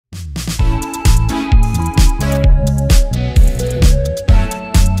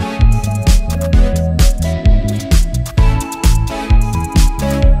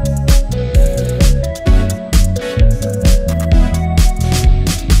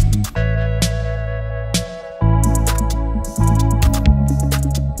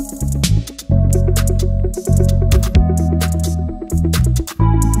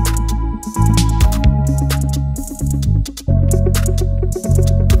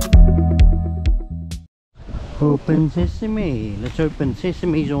Open sesame. Let's open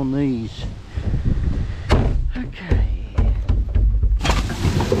sesames on these. Okay.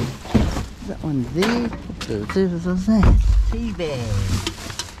 That one there. There's that tea bag.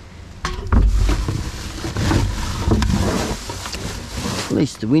 At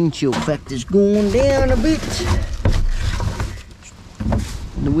least the wind chill factor's gone down a bit.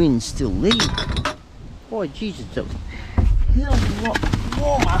 The wind's still there. Oh Jesus, it's a hell of a lot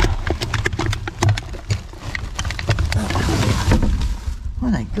warmer.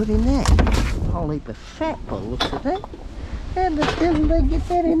 What they got in there? A whole heap of fat by the looks of that. How the hell did they get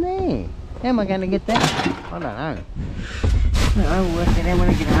that in there? How am I going to get that? I don't know. I'll work it out when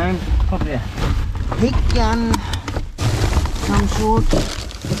I get home. Probably a heat gun, some sort.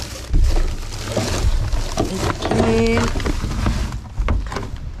 Heat can.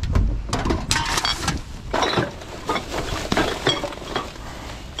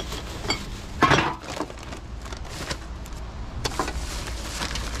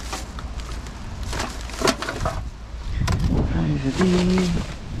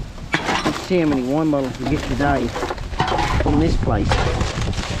 Let's see how many wine bottles we get today from this place.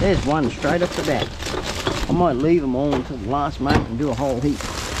 There's one straight off the bat. I might leave them all until the last moment and do a whole heap.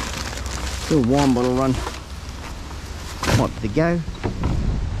 Do a wine bottle run. Might be the go.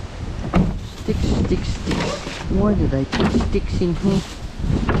 Sticks, sticks, sticks. Why do they put sticks in here?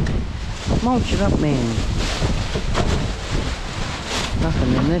 Mulch it up, man.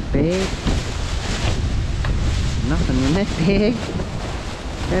 Nothing in that bag. Nothing in that bag.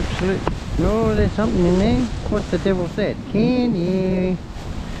 Absolute. No, there's something in there. What the devil's that? Can you?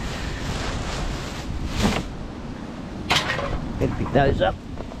 Better pick those up.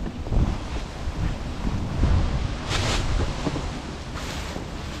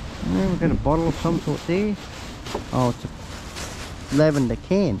 We've got a bottle of some sort there. Oh, it's a lavender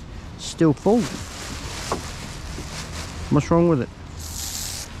can. It's still full. What's wrong with it?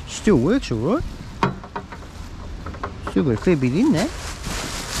 Still works alright. Still got a fair bit in there.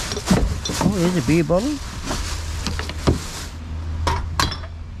 Oh, there's a beer bottle.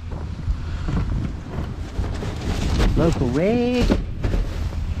 Local rag.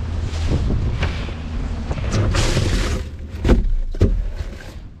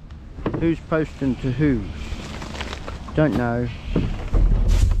 Who's posting to who? Don't know.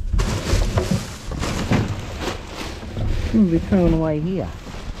 We'll be throwing away here.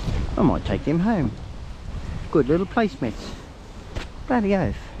 I might take them home. Good little placemats. Bloody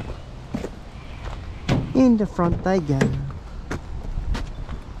oath. In the front they go.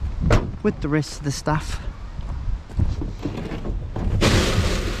 With the rest of the stuff.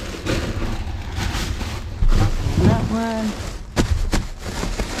 That one.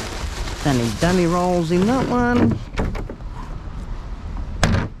 Dunny rolls in that one.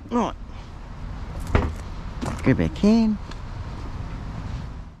 Right. Grab our can.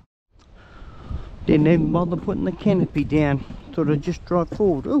 Didn't even bother putting the canopy down. Thought I'd just drive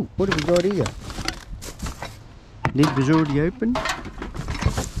forward. Oh, what have we got here? Lid was already open.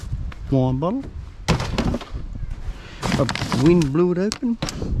 Wine bottle. A wind blew it open.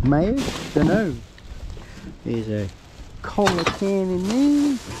 May have? Don't know. There's a cola can in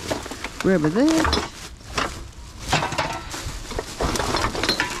there. Grab that.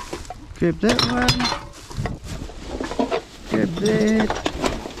 Grab that one. Grab that.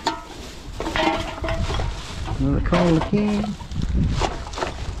 Another cola can.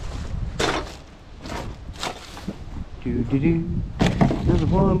 Do-do-do. Another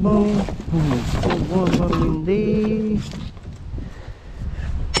wine bottle. Wine bottle in there.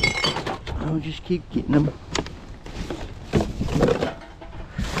 I'll just keep getting them.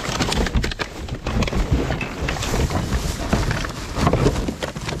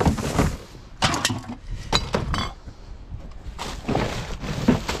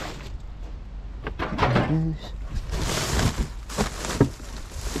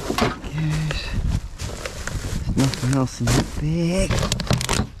 Nothing else in that bag.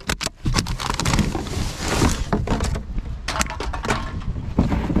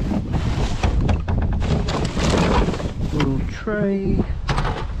 Little tray.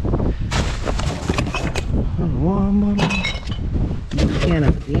 Another wine bottle. Do a count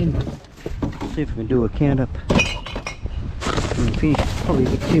up at the end. See if we can do a count up. We'll finish. Probably a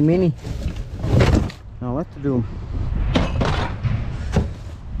bit too many. I'll have to do them.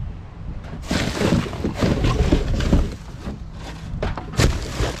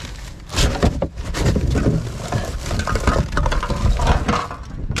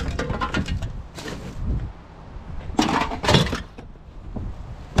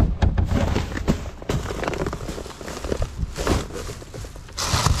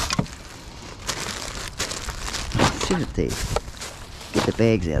 sit it there. Get the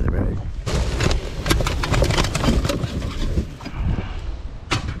bags out of the road.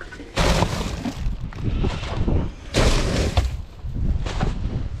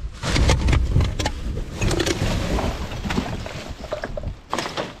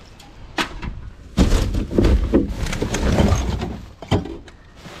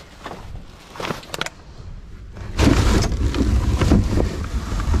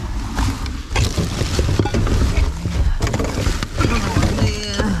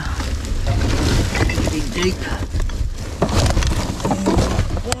 Deep.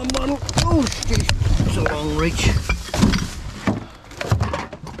 One bottle. Oh, it's a long reach.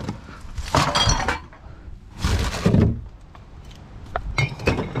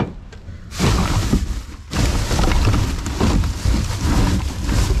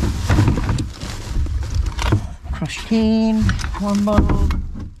 Crush can, one bottle.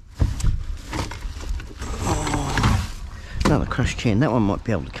 Oh, another crush can. That one might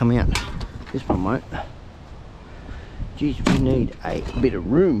be able to come out. This one won't. Geez, we need a bit of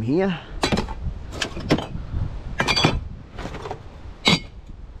room here.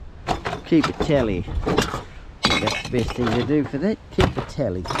 Keep a tally. I think that's the best thing to do for that. Keep a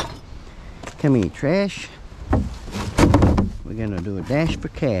tally. Come here, trash. We're going to do a dash for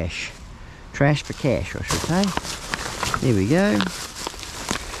cash. Trash for cash, I should say. There we go.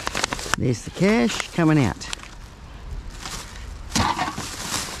 There's the cash coming out.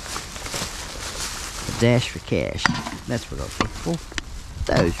 Dash for cash. That's what I was looking for.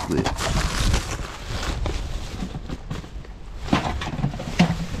 Those words.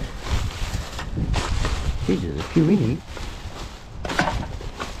 Geez, there's a few in here.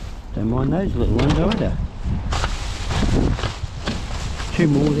 Don't mind those little ones either. Two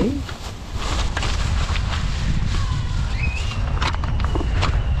more there.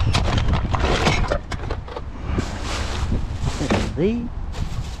 That's these.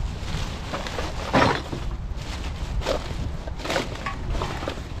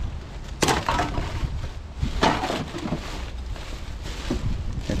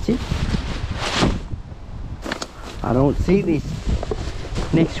 I don't see this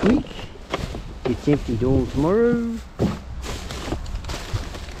next week. It's emptied all tomorrow.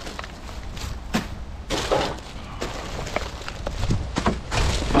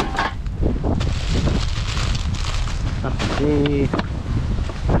 Up there.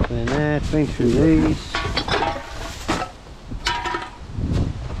 And that, been through these.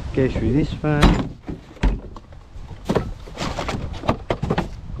 Go through this one.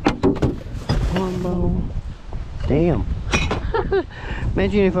 One bowl. Damn.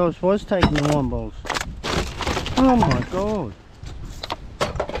 Imagine if I was taking the wine bowls. Oh my god.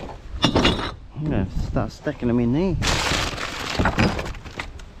 I'm going to start stacking them in there.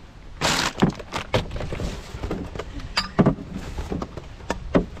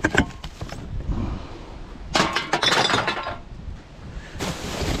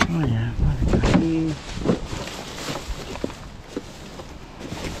 Oh yeah, what have I got here?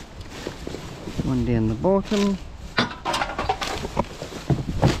 One down the bottom.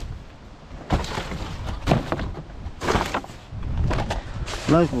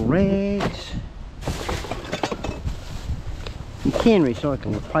 Local rags. You can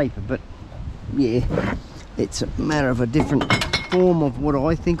recycle the paper, but yeah, it's a matter of a different form of what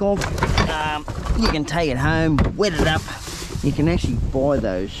I think of. You can take it home, wet it up. You can actually buy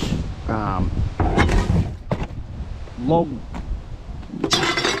those log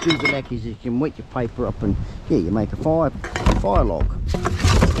doogalackies. You can wet your paper up and yeah, you make a fire log.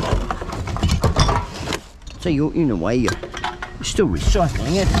 So you're in a way you're still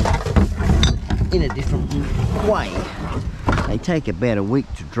recycling it in a different way. They take about a week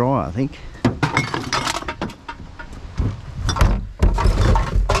to dry, I think.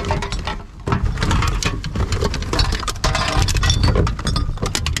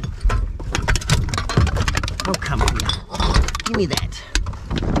 Oh, come here. Give me that.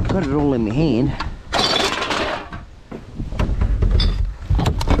 Got it all in my hand.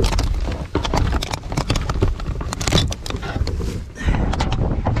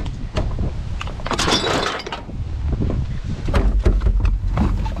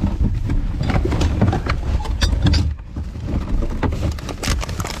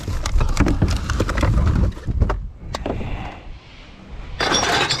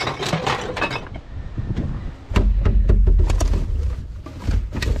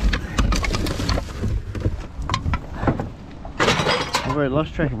 I've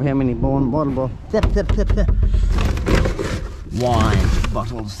lost track of how many wine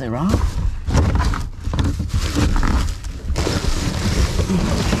bottles there are.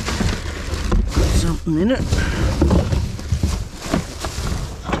 Some Something in it.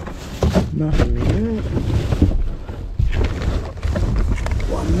 Nothing there.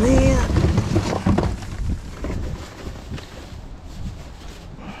 One there.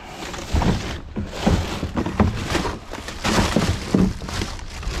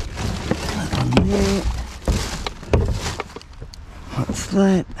 That one there. What's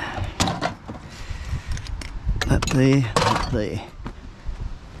that? That there, that there.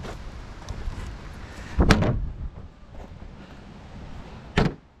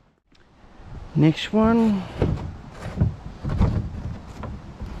 Next one.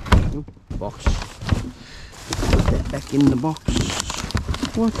 Ooh, box. Put that back in the box.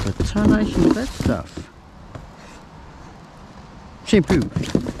 What the tarnation is that stuff? Shampoo.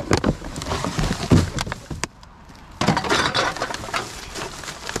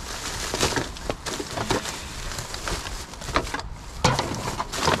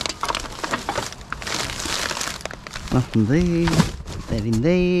 Nothing there. Put that in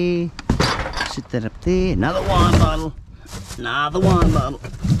there. Sit that up there. Another wine bottle. Another wine bottle.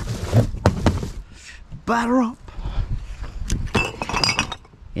 Butter up.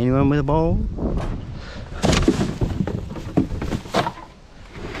 Anyone with a bowl?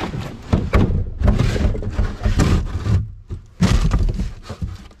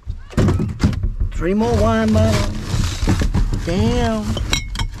 Three more wine bottles. Damn.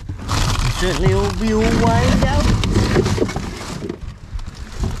 Certainly will be all weighed out.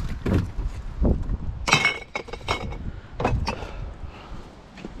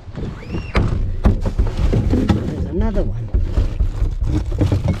 There's another one.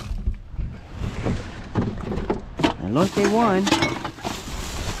 I like their wine.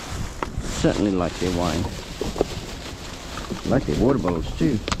 Certainly like their wine. I like their water bottles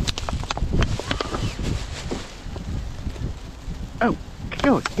too. Oh,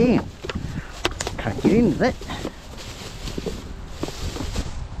 god damn. Can't get into that.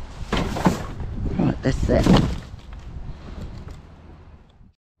 Right, that's that.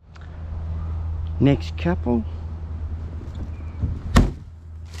 Next couple.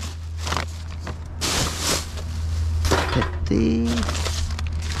 That there.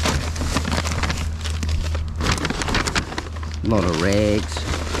 A lot of rags.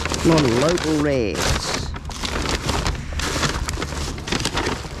 A lot of local rags.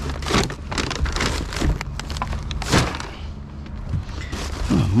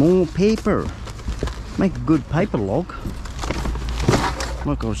 More paper. Make a good paper log.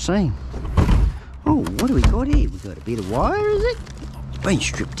 Like I was saying. Oh, what do we got here? We got a bit of wire, is it? Been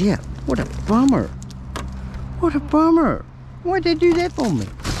stripped out. What a bummer. What a bummer. Why'd they do that for me?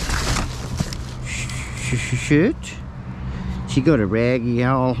 Shirt. She got a raggy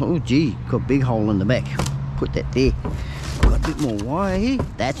hole. Oh gee, got a big hole in the back. Put that there. Got a bit more wire here.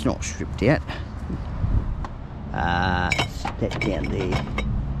 That's not stripped out. Sit that down there.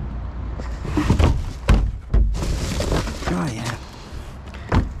 Oh yeah.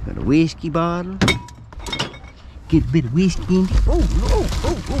 Got a whiskey bottle. Get a bit of whiskey in. Oh,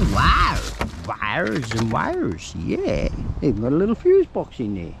 wires. Wires and wires, yeah. Even got a little fuse box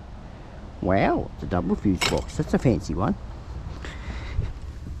in there. Wow, it's a double fuse box. That's a fancy one.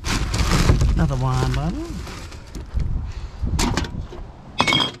 Another wine bottle.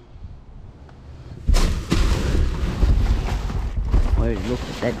 I already looked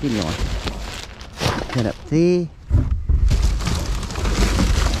at that, didn't I? Put that up there.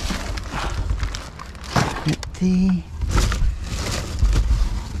 That there.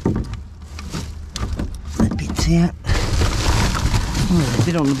 That bit's out. Oh, there's a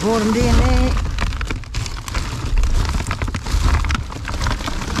bit on the bottom down there.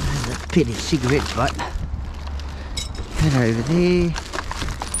 There's a petty cigarette butt. That over there.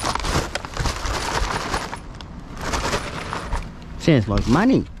 Sounds like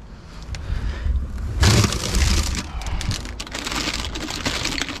money.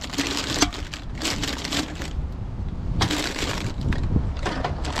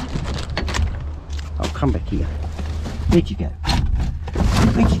 I'll come back here. Where'd you go?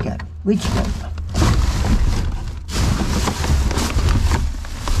 Where'd you go? Where'd you go?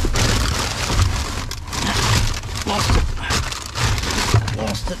 Lost it.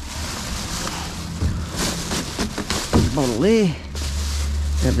 Lost it. There's a bottle there.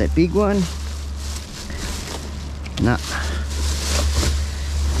 Grab that big one. No.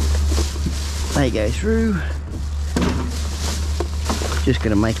 They go through. Just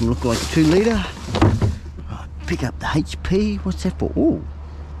going to make them look like a 2 litre. Right, pick up the HP. What's that for? Oh,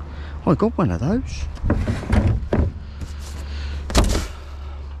 I got one of those.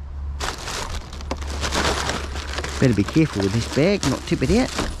 Better be careful with this bag, not tip it out.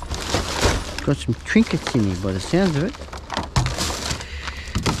 Got some trinkets in here by the sounds of it.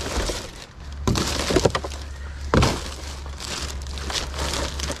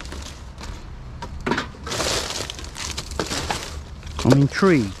 I'm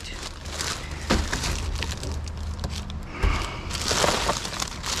intrigued.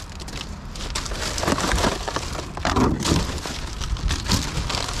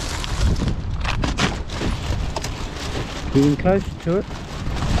 Getting closer to it.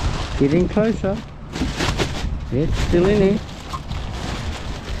 Getting closer. Yeah, it's still in here.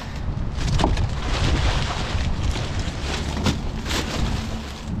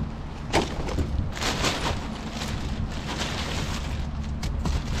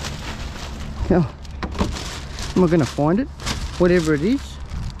 Oh, am I going to find it? Whatever it is.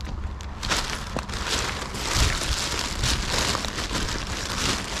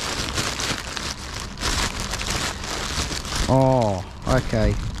 Oh,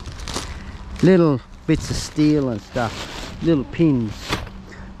 okay. Little bits of steel and stuff. Little pins.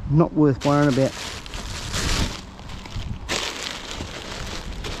 Not worth worrying about.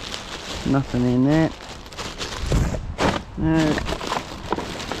 Nothing in that. No.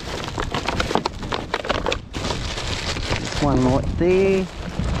 There's one right there.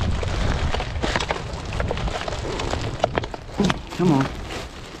 Oh, come on.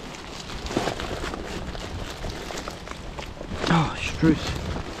 Oh, struth.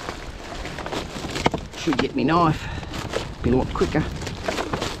 Should get me knife. Be a lot quicker.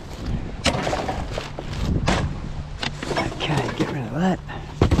 Okay, get rid of that.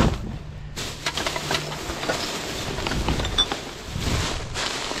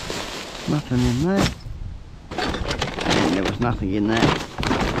 Nothing in that. And there was nothing in that.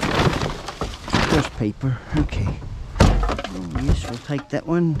 Just paper. Okay. Oh, yes, we'll take that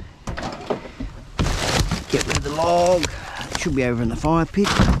one. Get rid of the log. It should be over in the fire pit.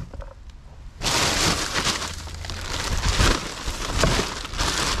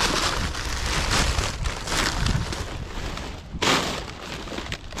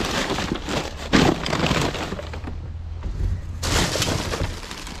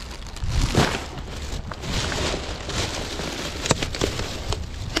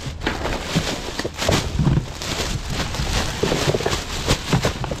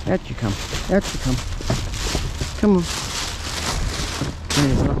 Out you come. Out you come. Come on.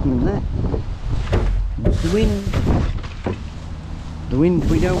 There's nothing in that. There's the wind. The wind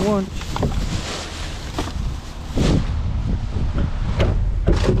we don't want.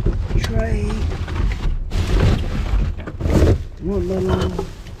 Tray. One bottle.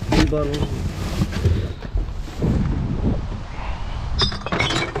 Two bottles.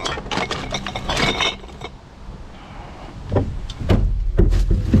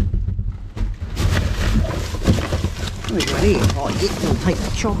 Right here. Oh, yeah, we'll take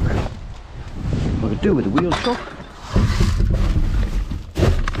the chalk. What I could do with the wheel chalk.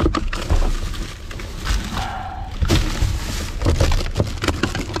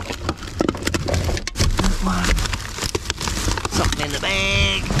 Something in the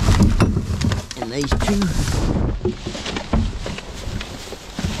bag. And these two.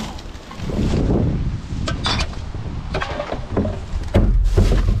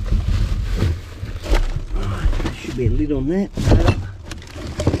 Be a lid on that. No.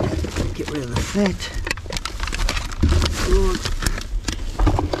 Get rid of the fat. Good.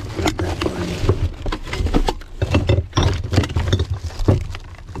 Put that way.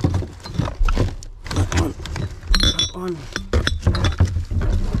 That one. That one.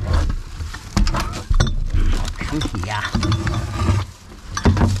 Come here.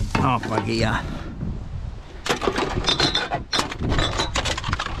 Up here.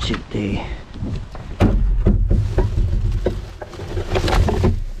 Sit there.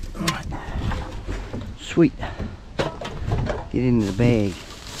 Sweet. Get into the bag.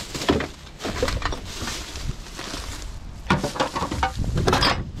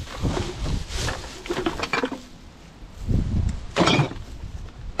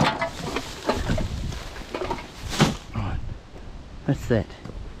 Right. That's that.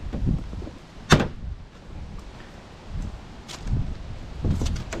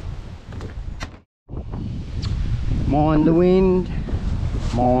 Mind the wind.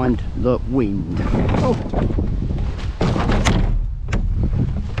 Mind the wind. Oh.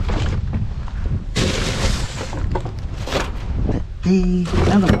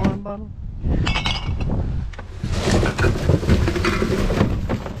 Another wine bottle.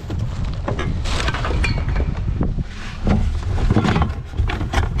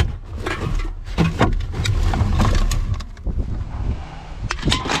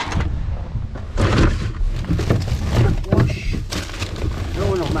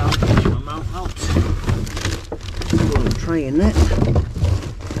 little tray in that.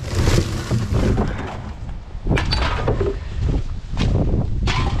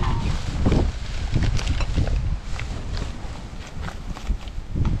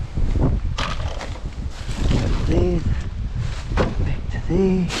 There, back to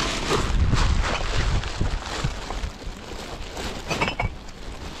there.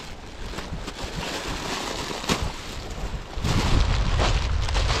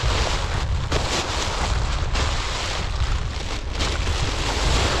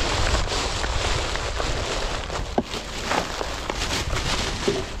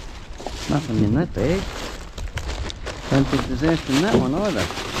 Nothing in that bag. Don't think there's anything in that one either.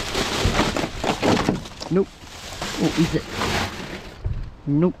 Nope. What is it?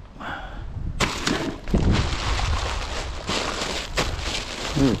 Nope.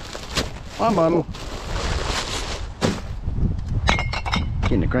 Hi, bottle.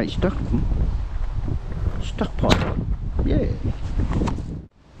 Getting a great stock of them. Stockpile. Yeah.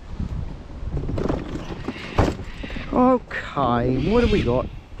 Okay, what have we got?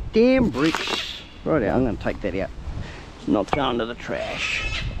 Damn bricks. Right out, I'm going to take that out. It's not going to the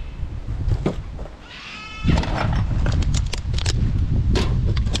trash.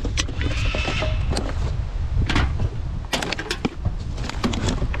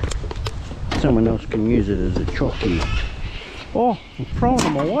 Someone else can use it as a chocky. Oh, I'm throwing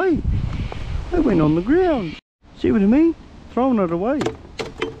them away. They went on the ground. See what I mean? Throwing it away.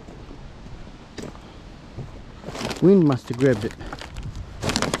 Wind must have grabbed it.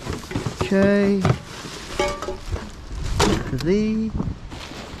 Okay. To thee.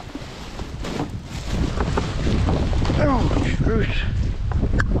 Oh, screws.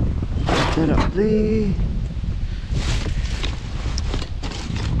 That up there.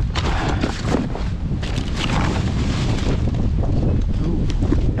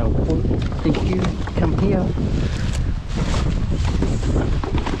 Thank you. Come here.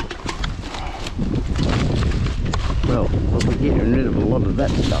 Well, we'll be getting rid of a lot of that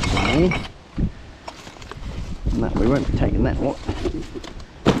stuff in there. And that, we won't be taking that lot.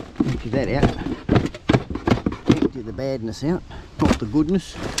 Empty that out. Empty the badness out. Not the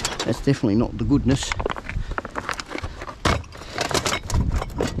goodness. That's definitely not the goodness.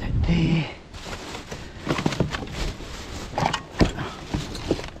 Put that there.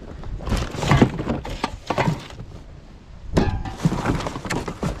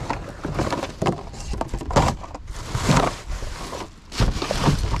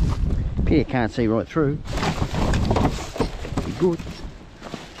 Here, can't see right through. Be good.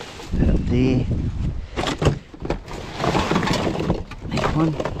 That up there. Next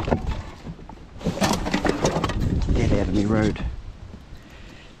one. Get out of me road.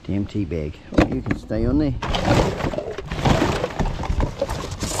 Damn tea bag. Oh, you can stay on there.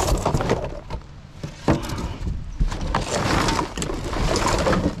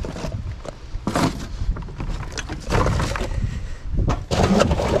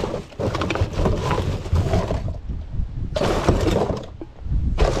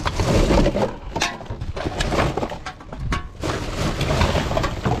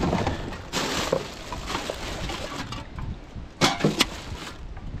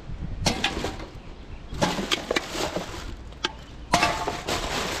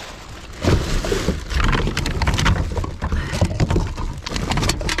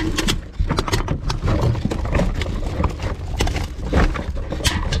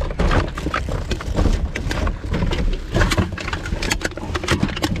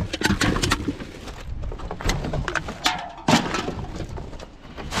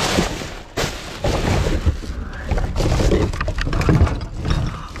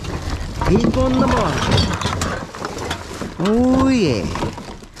 He's on the bottom. Oh yeah.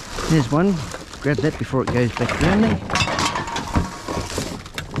 There's one. Grab that before it goes back down there.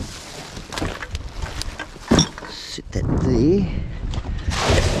 Sit that there.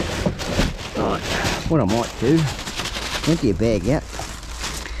 Right. What I might do, empty your bag out.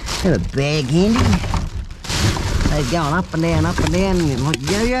 Have a bag handy. They're going up and down like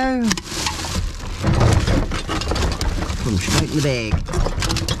yo-yo. Put them straight in the bag.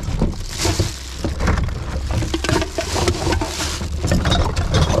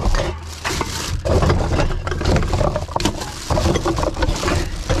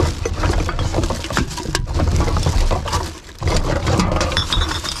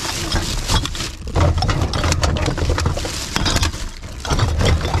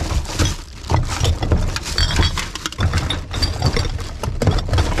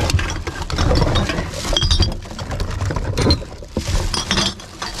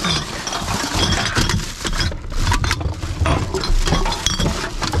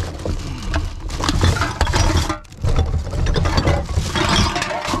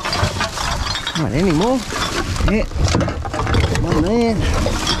 more. Yeah. One there.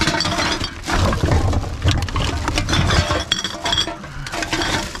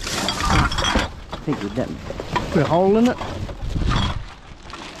 I think we've done. Put a hole in it.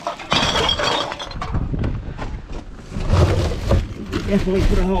 Definitely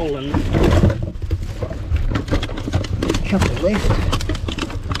put a hole in it. Couple left.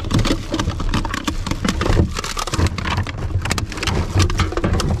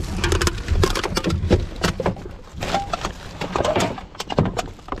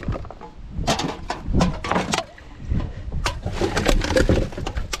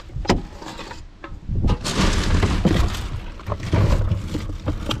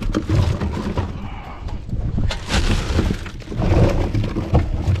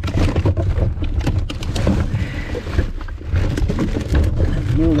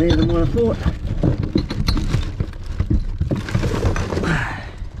 More there than what I thought.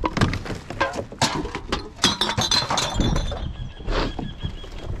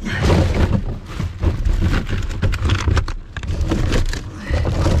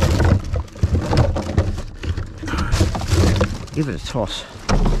 Give it a toss.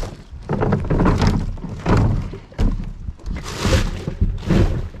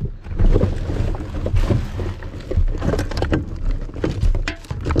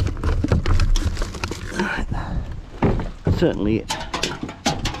 Certainly it.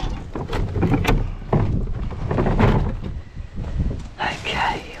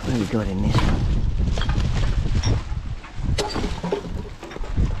 Okay, what have we got in this one?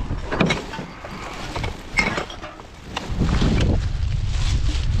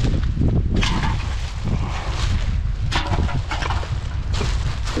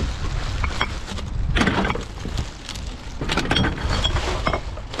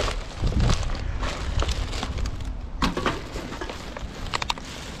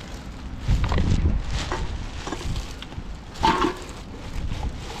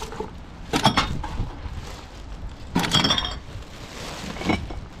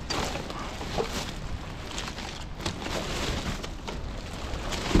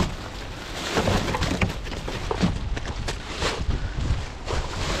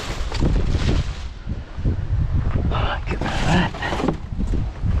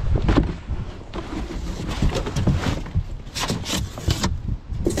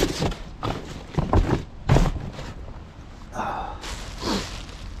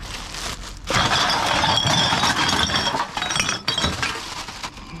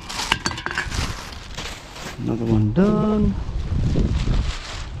 Another one done.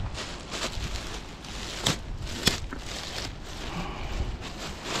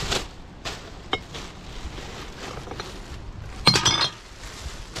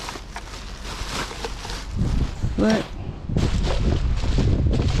 That.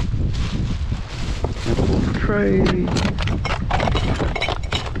 That's tray.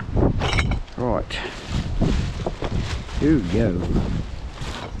 Right. Here we go.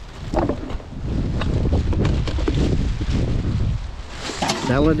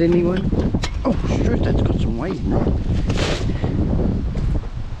 Salad, anyone? Oh, sure, that's got some weight in there.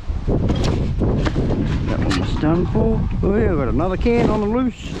 That one was done for. Oh yeah, I've got another can on the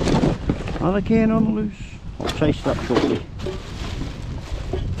loose. Another can on the loose. I'll chase it up shortly.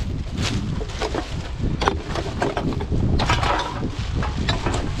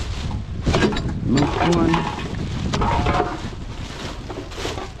 Milk one.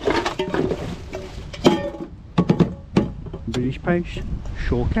 British paste,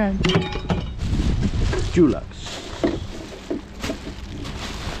 sure can. Dulux.